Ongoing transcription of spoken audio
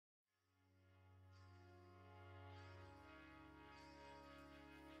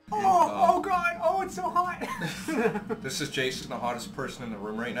it's so hot? This is Jason, the hottest person in the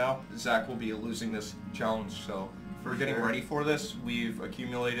room right now. Zach will be losing this challenge, so for getting ready for this, we've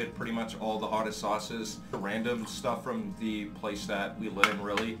accumulated pretty much all the hottest sauces, random stuff from the place that we live in,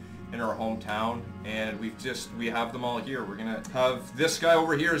 really, in our hometown, and we have them all here. We're gonna have this guy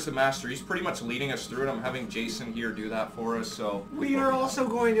over here as the master. He's pretty much leading us through it. I'm having Jason here do that for us, so. We are also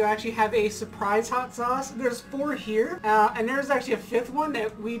going to actually have a surprise hot sauce. There's 4 here, and there's actually a 5th one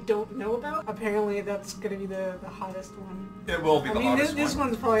that we don't know about. Apparently that's gonna be the hottest one. It will be the hottest this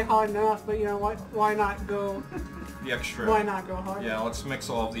one's probably hot enough, but you know what? Why not go... The extra. Why not go hard? Yeah, let's mix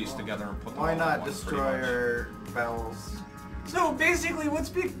all of these together and put them Why all not in one, destroy our bowels? So basically what's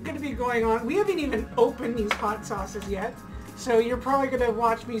going to be going on, we haven't even opened these hot sauces yet, so you're probably going to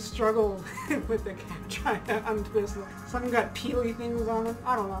watch me struggle with the cat trying to untwist them. Some got peely things on them,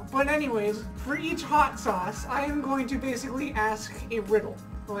 I don't know. But anyways, for each hot sauce, I am going to basically ask a riddle.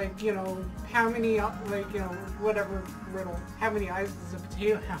 Like, you know, how many, like, you know, whatever riddle. How many eyes does a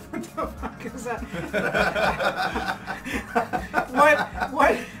potato have? What the fuck is that?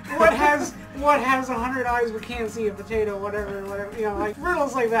 what has 100 eyes but can't see a potato? Whatever, you know, like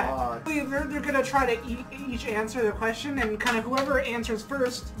riddles like that. They're gonna try to each answer the question, and kind of whoever answers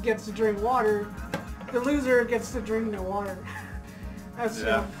first gets to drink water. The loser gets to drink no water. That's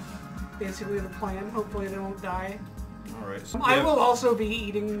basically the plan. Hopefully they don't die. Alright. So I will also be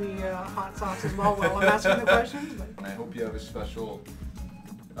eating the hot sauce as well while I'm asking the questions. And I hope you have a special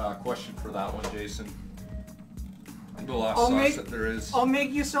question for that one, Jason. The last sauce that there is. I'll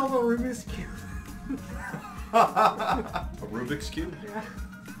make you solve a Rubik's Cube. A Rubik's Cube? Yeah.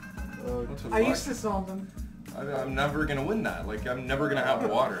 What the I fuck? used to solve them. I'm never gonna win that. Like, I'm never gonna have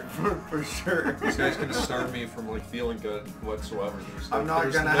water. For sure. This guy's gonna starve me from like feeling good whatsoever. I'm not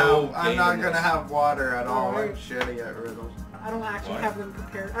there's gonna no have water at all. Alright. I'm shitty at riddles. I don't actually have them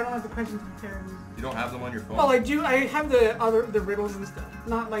prepared. I don't have the questions prepared. You don't have them on your phone? Well, I do. I have the riddles and stuff.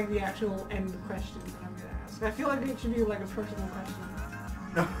 Not like the actual end questions that I'm gonna ask. I feel like it should be like a personal question.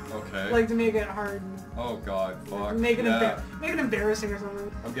 Okay. Like to make it hard. Oh god, fuck. Make it embarrassing or something.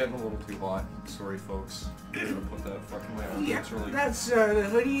 I'm getting a little too hot. Sorry, folks. I'm gonna put that fucking way on. Yeah, Really... that's the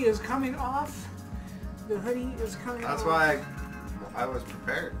hoodie is coming off. The hoodie is coming off. That's why I was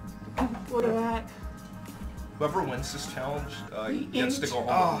prepared. Look at that. Whoever wins this challenge gets to go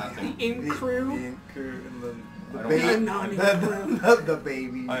home with nothing. The ink crew. The ink crew and I the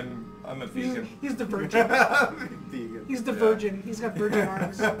baby. I'm a vegan. He's the virgin. Vegan. He's the virgin. He's got virgin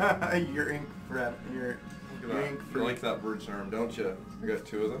arms. You're ink friend. You're ink You free. like that virgin arm, don't you? I got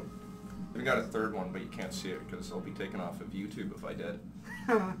 2 of them. I've got a 3rd one, but you can't see it because I'll be taken off of YouTube if I did.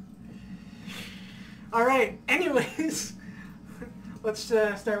 All right. Anyways, let's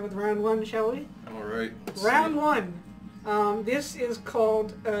start with round 1, shall we? All right. Round 1. This is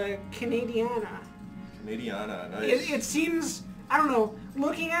called Canadiana. Canadiana, nice. It seems, I don't know,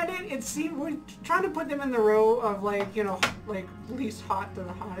 looking at it, it seems we're trying to put them in the row of like, you know, like least hot to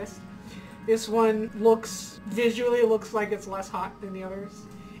the hottest. This one visually looks like it's less hot than the others.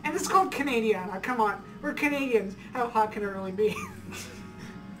 And it's called Canadiana. Come on, we're Canadians. How hot can it really be?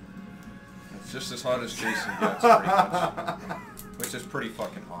 It's just as hot as Jason gets, pretty much. Which is pretty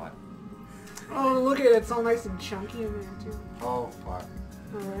fucking hot. Oh, look at it. It's all nice and chunky in there, too. Oh, fuck.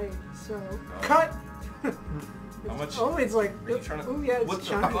 Alright, so, cut! How much? Oh, it's like, Are you trying to? oh yeah, What it's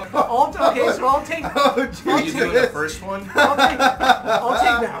the chunky. fuck? Okay, so I'll take, Are you doing the first one? I'll take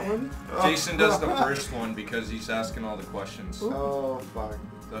that one. Jason does the first one because he's asking all the questions. Oh, fuck.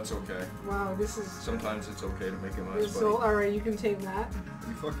 That's okay. Wow, this is... Sometimes it's okay to make a mess, So, buddy. alright, you can take that.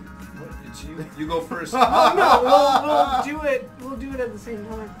 You fucking... What? It's you. You go first. Oh no, we'll do it at the same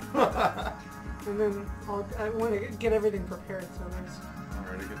time. And then I want to get everything prepared, so there's...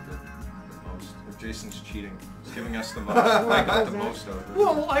 Alright, I get the most. If Jason's cheating, he's giving us the most. I got the most out of it.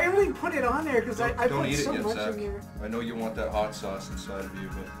 Well, I only put it on there because I Don't put eat so it yet, much Zach. in here. I know you want that hot sauce inside of you,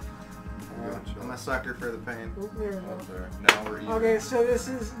 but... I'm a sucker for the pain. Oh, there we go. Up there. Now we're eating. Okay, so this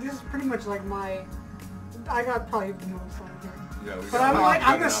is pretty much like my... I got probably the most on here. Yeah, we But got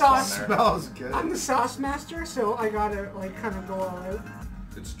I'm the enough sauce. on there. Smells good. I'm the sauce master, so I gotta like kind of go all out.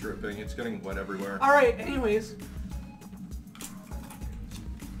 It's dripping. It's getting wet everywhere. Alright, anyways.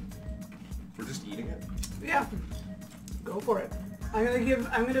 We're just eating it? Yeah. Go for it. I'm gonna give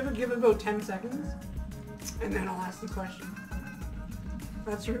it about 10 seconds, and then I'll ask the question.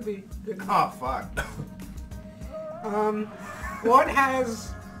 That should be good enough. Oh, fuck. What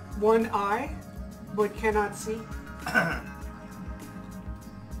has one eye but cannot see?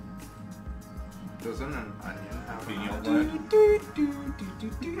 Doesn't an onion have Pineal an gland?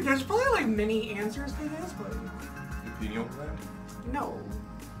 There's probably like many answers to this, but The pineal gland? no.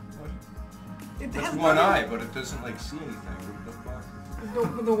 It That's has one nothing- eye, but it doesn't like see anything. What the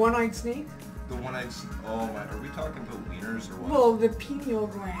fuck? The one-eyed snake? The one-eyed. Oh my! Are we talking about wieners or what? Well, the pineal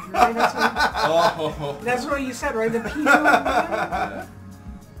gland, right? Oh. That's what you said, right? The pineal gland? Yeah.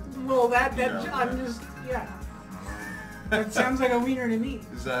 Well, that Yeah. I'm just, yeah. That sounds like a wiener to me.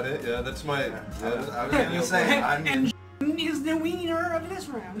 Is that it? Yeah, that's my. I was gonna say, And is the wiener of this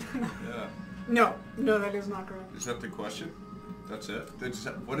round. Yeah. No, that is not correct. Is that the question? That's it?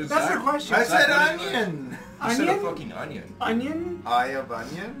 What is That's that? the question. I said Zach, what is that? onion. You said a Onion? fucking onion. Onion, Eye of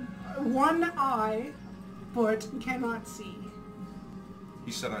onion. one eye, but cannot see.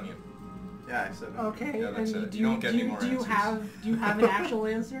 He said onion. Yeah, I said onion. Okay, Yeah, that's and it. You don't get any more do you answers. have an actual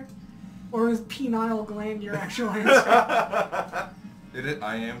answer? Or is pineal gland your actual answer?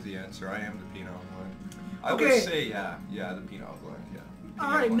 I am the answer. I am the pineal gland. I Okay. would say yeah, the pineal gland. Yeah.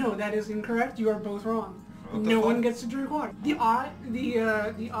 Alright, Pineal no, gland. that is incorrect. You are both wrong. What the No fuck? one gets to drink water. The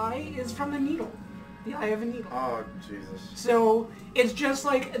eye is from a needle. The eye of a needle. Oh Jesus. So it's just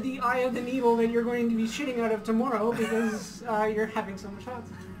like the eye of the needle that you're going to be shitting out of tomorrow because you're having so much hot.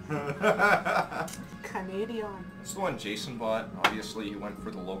 Canadian. That's the one Jason bought. Obviously, he went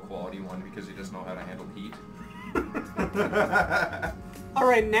for the low quality one because he doesn't know how to handle heat. All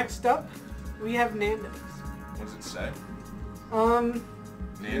right, next up we have Nando's. What does it say?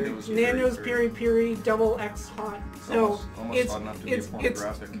 Nando's Nando's Piri Piri Double X Hot. So almost hot enough to be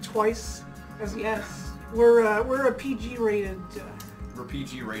pornographic. it's twice as yes. We're a PG rated. We're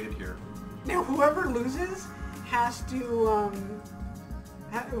PG rated here. Now whoever loses has to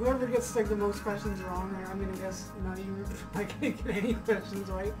whoever gets like the most questions wrong, or I'm gonna guess none of you are like gonna get any questions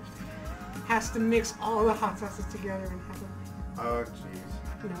right, has to mix all the hot sauces together and have them, Oh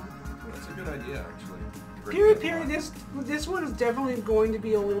jeez. you know. That's a good idea, actually. Great Piri idea. Piri, this one is definitely going to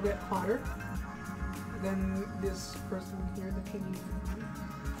be a little bit hotter than this first one here, the Canadian one.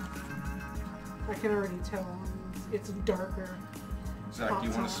 I can already tell. It's darker. Zach, do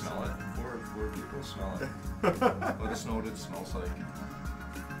you want to Hot smell it? Before people smell it. Let us know what it smells like.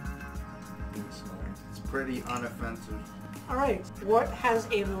 Smell it. It's pretty unoffensive. All right, what has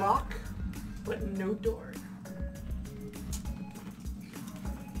a lock but no door?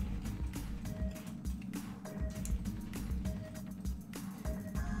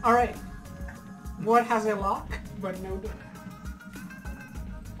 All right, what has a lock but no door?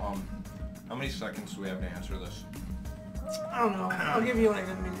 How many seconds do we have to answer this? I don't know. I'll give you like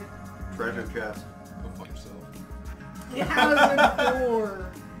a minute. Treasure chest. Go fuck yourself. It has a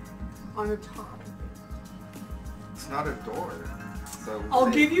door on the top. It's not a door. So I'll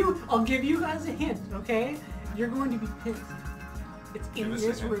give you guys a hint, okay? You're going to be pissed. It's in Give us a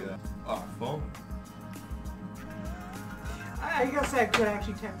this hint, room. yeah. Oh, phone. I guess that could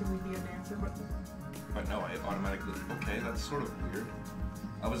actually technically be an answer, but But no, it automatically. Okay, that's sort of weird.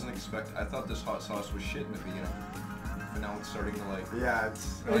 I wasn't expecting. I thought this hot sauce was shit in the beginning, but now it's starting to like. Yeah,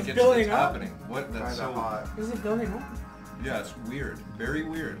 it's It's building up. happening. What? That's kind of so. hot. is it building up? Yeah, it's weird. Very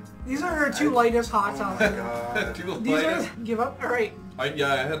weird. These are our two lightest hot Oh my sauces. god. Too These light. are give up. All right.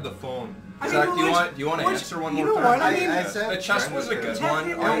 Yeah, I had the phone. I mean, Zach, do which- you want to which- answer one you more know time? what, I mean- I said the chest was a good treasure one.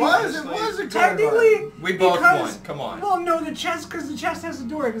 chest. Technically- It was honestly. a good Technically, one. We both because- won. Come on. Well, no, the chest because the chest has a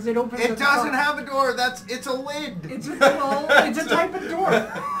door because it opens. It at the doesn't top. have a door. It's a lid. It's a it's a type of door.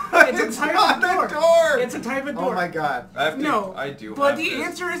 It's a type not of door. a door. It's a type of door. Oh my god. I have to, No. I do. But have the this.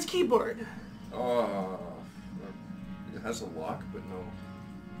 answer is keyboard. Oh, it has a lock, but no.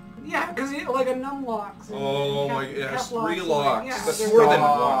 Yeah, because like a num locks. and Oh cap- my! It has cap locks 3 and, locks. yeah, That's they're- more than one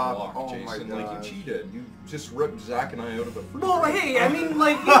Stop. lock, Oh my Jason. Like gosh. you cheated. You just ripped Zach and I out of a freezer. Well, hey, I mean,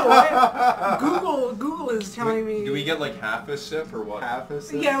 like, you know what? Google is telling me. Do we get like half a sip or what? Half a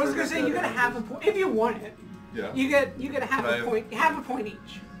sip Yeah, I was for gonna say you get a that half a point if you want it. Yeah. You get a half But I a have- point, half a point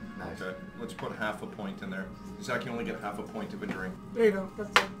each. Nice. Okay, let's put half a point in there. Zach, you only get half a point of a drink. There you go.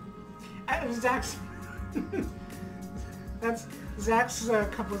 That's it. Zach's. That's Zach's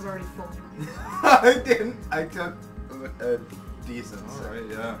cup was already full. I didn't. I took a decent All sip. right,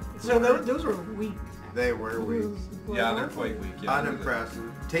 yeah. So those were weak. They were weak. Yeah, they're quite weak. Yeah,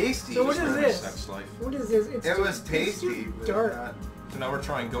 Unimpressive. Tasty. So what Just is living a this? Sex life. What is this? It was it's tasty. too but dark. not- So now we're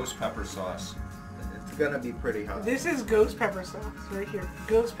trying ghost pepper sauce. It's gonna be pretty hot. This is ghost pepper sauce right here.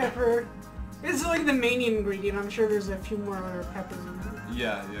 Ghost pepper. This is like the main ingredient. I'm sure there's a few more other peppers in there.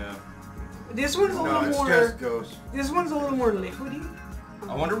 Yeah, yeah. This one's a No, little it's more. just ghost. This one's a little more liquidy.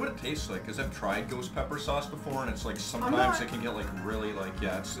 I wonder what it tastes like, because I've tried ghost pepper sauce before, and it's like sometimes not- it can get like really like,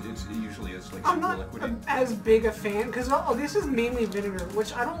 yeah, it usually is like I'm super not liquidy. as big a fan because this is mainly vinegar,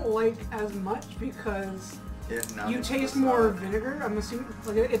 which I don't like as much because It you numbs taste the more sauce. vinegar. I'm assuming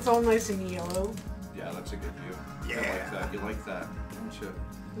like it's all nice and yellow. Yeah, that's a good view. I Yeah. like that. You like that, don't you?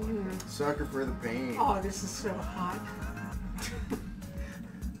 Sucker for the pain. Oh, this is so hot.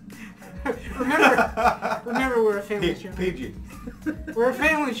 remember, we're a family channel. PG. We're a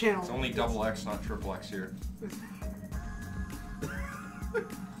family channel. It's only double X, not triple X here.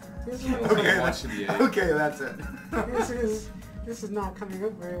 This is, Okay, Wants to be A. okay, that's it. this is not coming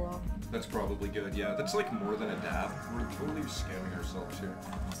up very well. That's probably good. Yeah, that's like more than a dab. We're totally scamming ourselves here.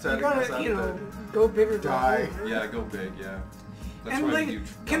 You Setting us gotta, up you know, to go big or go die. home. Yeah, go big. Yeah. That's And why like, we do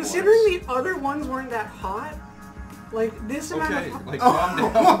considering double X. the other ones weren't that hot, like this amount Okay, of like calm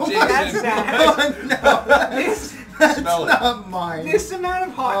down, Jason. That's sad. Oh, no, this, that's Smell it. not mine. this amount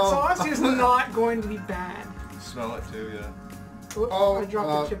of hot Oh. sauce is not going to be bad. Smell it too. Yeah. Oops, Oh, I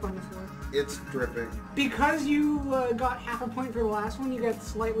dropped the chip on the floor. It's dripping. Because you got half a point for the last one, you get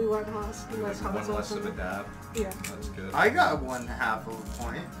slightly less hot One sauce. less on of a it. dab. Yeah. That's good. I got 1/2 of a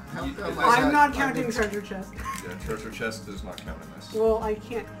point. How You- come I'm I got- I'm not I counting did- treasure chest. Yeah, treasure chest does not count in this. Well, I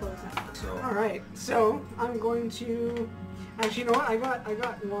can't close that. So. All right, so I'm going to. Actually, you know what? I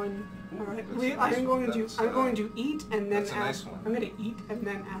got one. All right, That's a nice I'm one. going to. That's, I'm going to eat and then that's a ask. nice one. I'm going to eat and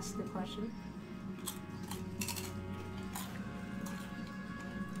then ask the question.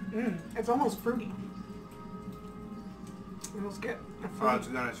 It's almost fruity. I almost get a Oh, fruity. it's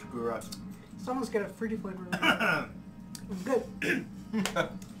gonna screw us. It's almost get a fruity flavor. It's good.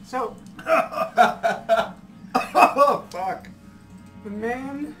 So, Oh, fuck. the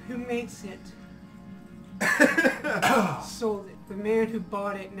man who makes it sold it. The man who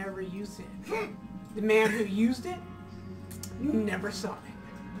bought it never used it. The man who used it never saw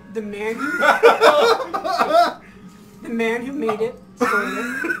it. The man who the man who made it sold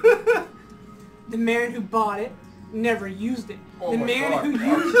it. The man who bought it never used it. Oh The my man God. who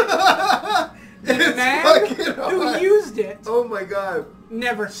used it. The It's man fucking who hot. used it Oh my god.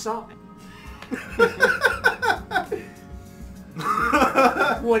 never saw it.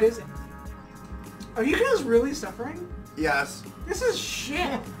 What is it? Are you guys really suffering? Yes. This is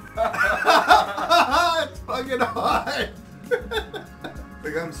shit. It's fucking hot.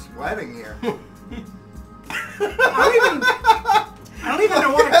 Like I'm sweating here. I don't even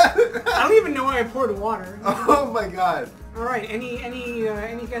know why. I don't even know why I poured water. Oh my god. All right. Any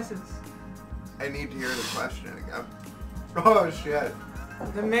guesses? I need to hear the question again. Oh shit.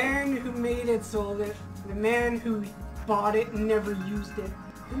 The man who made it sold it. The man who bought it never used it.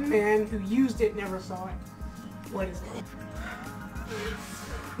 The man who used it never saw it. What is it?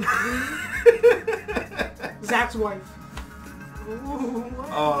 Zach's wife. Ooh, what?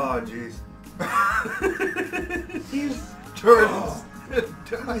 Oh jeez. He's Jordan's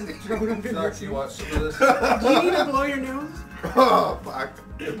thrown up in your Zach, you want some of this? Do you need to blow your nose? Oh fuck.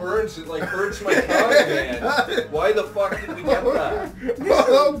 It burns. It like hurts my tongue, man. Why the fuck did we get that? This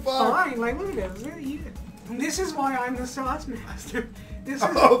Oh, is fuck. fine. Like, look at this. This is why I'm the sauce master. This is.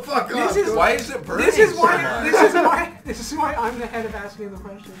 Oh fuck This off. is Why is it burning This is so why. much? This is why I'm the head of asking the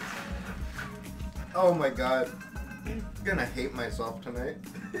questions. Oh my god. I'm gonna hate myself tonight.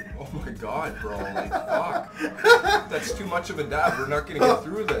 Oh my god, bro. Like, fuck. That's too much of a dab. We're not gonna get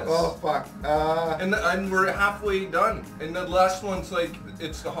through this. Oh fuck. And we're halfway done. And the last one's like,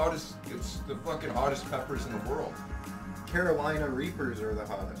 it's the fucking hottest peppers in the world. Carolina Reapers are the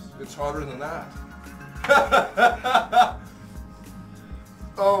hottest. It's hotter than that.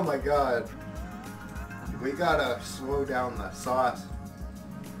 Oh my god. We gotta slow down the sauce.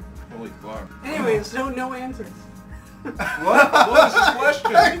 Holy fuck. Anyways, so no answers. What? What was the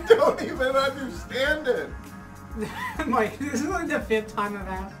question? I don't even understand it. Mike, this is like the 5th time I've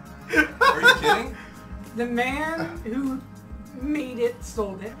asked. Are you kidding? The man who made it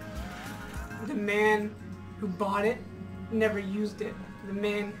sold it. The man who bought it never used it. The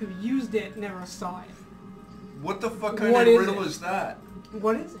man who used it never saw it. What the fuck kind What of is riddle it? is that?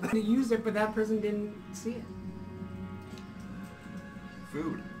 What is it? They used it, but that person didn't see it.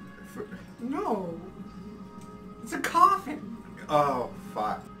 Food. No. It's a coffin. Oh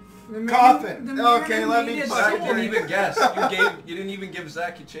fuck. The man, Coffin. the man Okay, who let made me it check. Zach sold didn't it. even guess. You didn't even give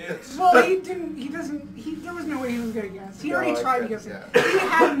Zach a chance. Well, he didn't. He doesn't. There was no way he was gonna guess. He No, already I tried to guess, guess it. yeah. He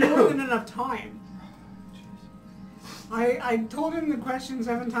had more than enough time. I told him the question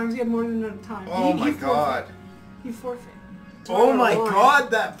 7 times. He had more than enough time. Oh he my god. He forfeit. Oh my Line.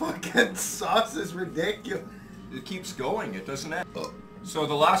 god, that fucking sauce is ridiculous. It keeps going. It doesn't end. So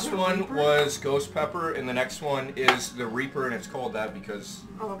the last one was Ghost Pepper, and the next one is the Reaper, and it's called that because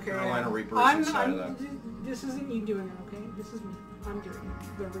Okay. Carolina Reaper is inside of that. This isn't you doing it, okay? This is me. I'm doing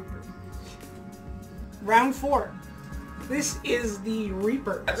it. The Reaper. Round 4. This is the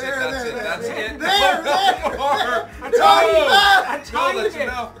Reaper. That's There, it, there, that's there, it. there, That's there. it. More. A tiny that's bit.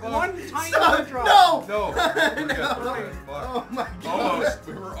 enough. One tiny Stop. more drop. No! No, we're good. No. Fuck. Oh my god. Almost.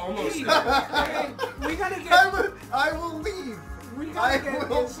 We were almost there. Okay, we gotta get. I will leave. We I gotta get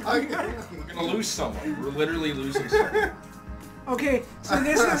will this. We fucking gotta, We're leave. gonna lose someone. We're literally losing someone. okay, so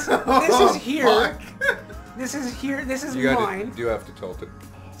this is Oh, here. fuck. This is here. This is You mine. do have to tilt it.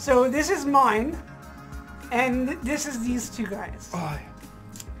 So this is mine, and this is these two guys. Oh,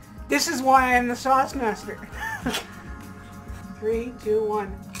 This is why I'm the sauce master. 3, 2,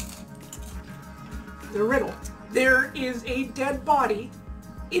 1. The riddle. There is a dead body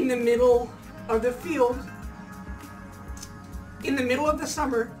in the middle of the field, in the middle of the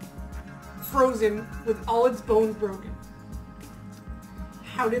summer, frozen with all its bones broken.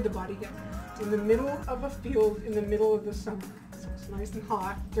 How did the body get there? It's in the middle of a field in the middle of the summer. So it's nice and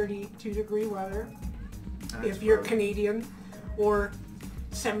hot, 32-degree weather. That's If you're gross. Canadian, or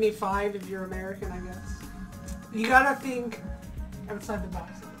 75 if you're American, I guess. You gotta think outside the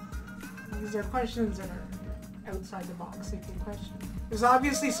box. These are questions that are outside the box thinking questions. There's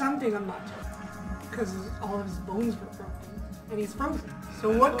obviously something I'm not telling, because all of his bones were broken, and he's frozen.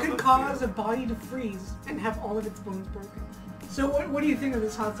 So what could cause a body to freeze and have all of its bones broken? So what do you think of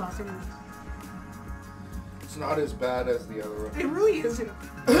this hot sauce anyways? It's not as bad as the other one. It really isn't.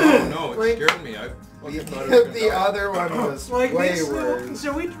 no, it Like- scared me. I fucking thought it was gonna The die. other one was Like way this, worse.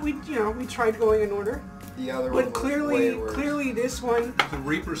 so we tried going in order, The other one but was way worse. clearly this one, The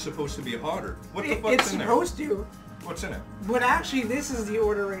Reaper's supposed to be hotter. What the it's fuck's in there? supposed to, What's in it? but actually this is the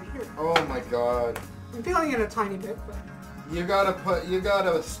order right here. Oh my god. I'm feeling it a tiny bit, but You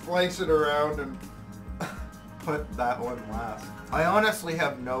gotta splice it around and put that one last. I honestly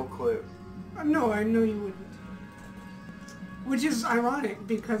have no clue. no, I know you wouldn't. Which is ironic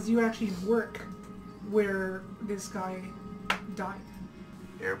because you actually work where this guy died.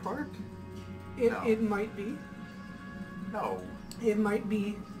 Airport? It, No. it might be. No. It might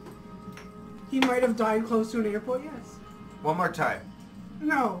be. He might have died close to an airport, yes. One more time.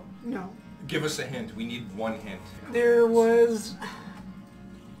 No, no. Give us a hint. We need one hint. There was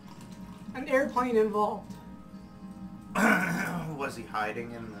an airplane involved. Was he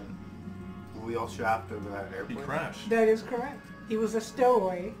hiding in the wheel shaft of that He airplane? crashed. That is correct. He was a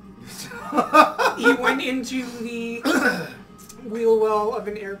stowaway. He went into the wheel well of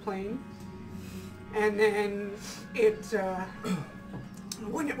an airplane, and then it,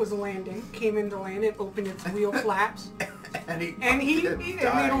 when it was landing, came into land, it opened its wheel flaps, and he and fucking they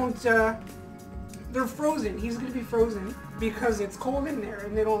died. don't, they're frozen. He's gonna be frozen because it's cold in there,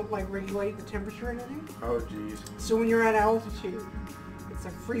 and they don't like regulate the temperature or anything. Oh jeez. So when you're at altitude, it's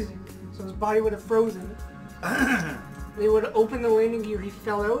like freezing. So his body would have frozen. They would have opened the landing gear, he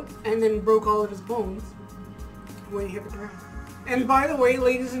fell out, and then broke all of his bones when he hit the ground. And by the way,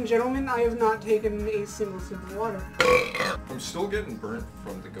 ladies and gentlemen, I have not taken a single sip of water. I'm still getting burnt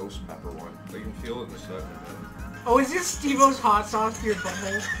from the ghost pepper one. I can feel it in the second. Oh, is this Steve-O's hot sauce for your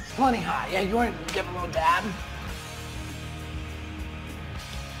butthole? Plenty hot. Yeah, you want to give a little dab?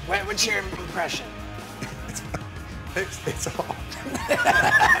 What's your impression? It's all.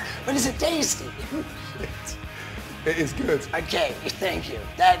 But is it tasty? It is good. Okay, thank you.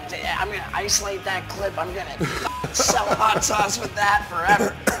 I'm gonna isolate that clip. I'm gonna sell hot sauce with that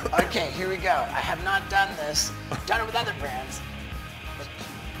forever. Okay, here we go. I have not done this. Done it with other brands. But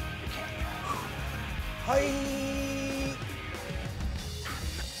you can't. Hi.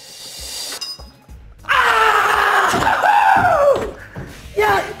 Ah!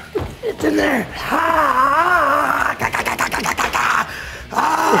 Yeah, it's in there.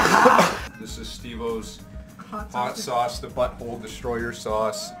 This is Steve-O's Hot hot sauce, the butthole destroyer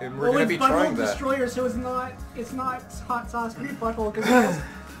sauce, and we're Oh, gonna it's be Butthole trying that. Destroyer, so it's not hot sauce for your butthole, because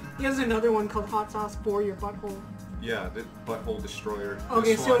he has another one called hot sauce for your butthole. Yeah, the butthole destroyer.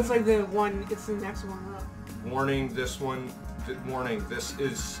 Okay, This so one- it's like it's the next one up. Warning, this one, warning, this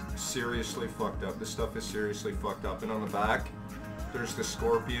is seriously fucked up. This stuff is seriously fucked up. And on the back, there's the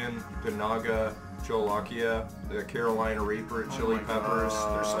Scorpion, the Naga, Jolokia, the Carolina Reaper, Chili my Peppers.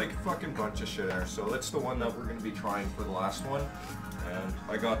 God. There's like a fucking bunch of shit there. So that's the one that we're going to be trying for the last one. And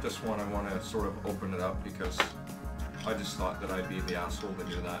I got this one, I want to sort of open it up because I just thought that I'd be the asshole to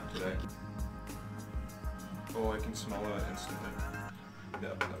do that today. Oh, I can smell it instantly.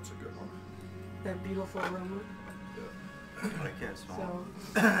 Yep, that's a good one. That beautiful aroma. Yeah. I can't smell.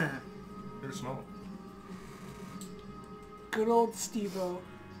 So, Here, smell it. good old Steve-O.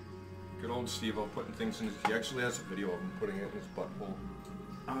 Good old Steve-O putting things in his... He actually has a video of him putting it in his butthole.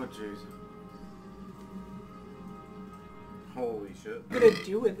 Oh jeez. Holy shit. What are you gonna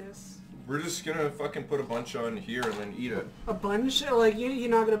do with this? We're just gonna fucking put a bunch on here and then eat it. A bunch? Like, you're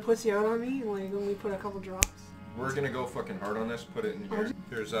not gonna pussy out on me? Like, when we put a couple drops? We're gonna go fucking hard on this. Put it in here.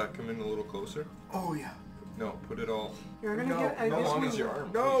 Here, Zach, come in a little closer. Oh yeah. No, put it all. You're gonna No, get... I How guess long we- is your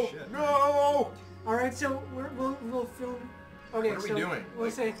arm? No, Holy shit. no. Alright, so we'll film... Okay, What are we so doing? we'll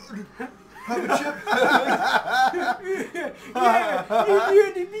Like- say... Have a chip.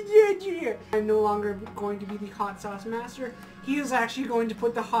 I'm no longer going to be the hot sauce master. He is actually going to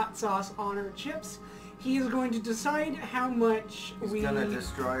put the hot sauce on our chips. He is going to decide how much He's we gonna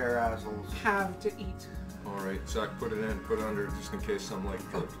destroy our assholes. have to eat. Alright, Zach, put it in. Put it under just in case some like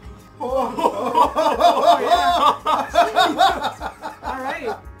drip.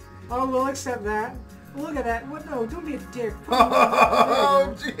 Alright. Oh, we'll accept that. Look at that. What? No, don't be a dick. Put it Oh,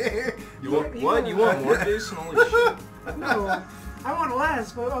 on gee. You want You what? want- You want more Jason? Holy shit. there. No. I want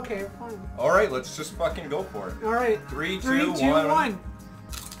less, but okay, fine. Alright, let's just fucking go for it. Alright. 3, 3, 2, 2, 1.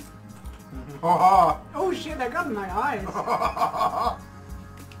 Ha Oh shit, that got in my eyes. ha.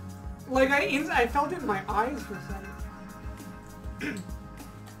 Like, I felt it in my eyes for a second.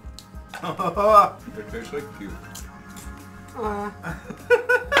 It tastes like puke.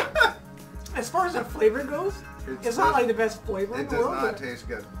 As far as the flavor goes, it's not like the best flavor in It the does world. not taste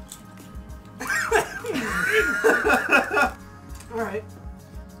good. Alright.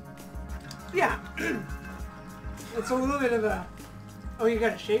 Yeah. It's a little bit of a... Oh, you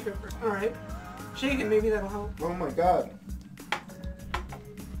gotta shake it first. Alright. Shake it, maybe that'll help. Oh my god.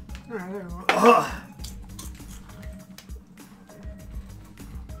 Alright, there we go.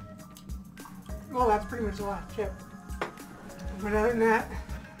 Well, that's pretty much the last chip. But other than that...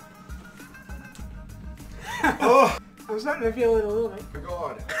 I'm starting to feel it a little bit.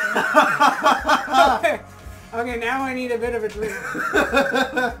 God. Okay. Okay, now I need a bit of a drink.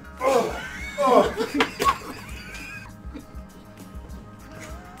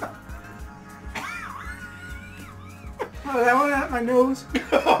 Oh, that one out my nose.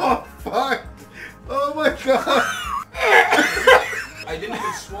 Oh fuck. Oh my god. I didn't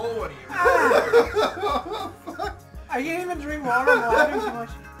even swallow any of it. I can't even drink water. I'm laughing so much.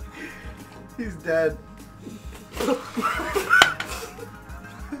 He's dead.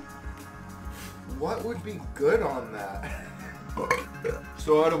 What would be good on that?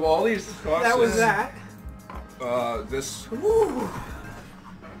 So out of all these sauces, That was that. This, Ooh.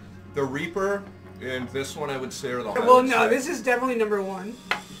 the Reaper, and this one I would say are the highlights. Well, no, this is definitely number one.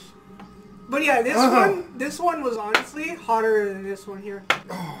 But yeah, this one was honestly hotter than this one here.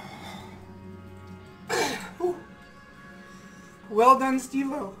 Ooh. Well done,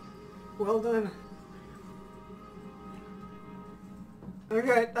 Steve-O. Well done.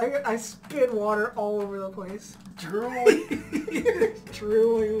 I spit water all over the place. Drooling.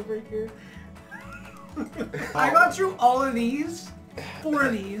 Drooling over here. I got through all of these, 4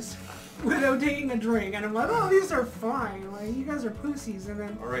 of these, without taking a drink, and I'm like, oh, these are fine. Like, you guys are pussies, and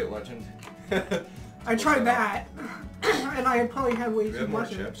then Alright, legend. I tried that, and I probably had way We too have more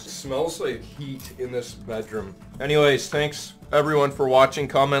much of it. chips. It smells like heat in this bedroom. Anyways, thanks everyone for watching.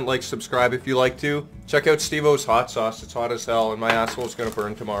 Comment, like, subscribe if you like to. Check out Steve-O's hot sauce. It's hot as hell, and my asshole's gonna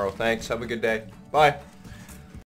burn tomorrow. Thanks. Have a good day. Bye.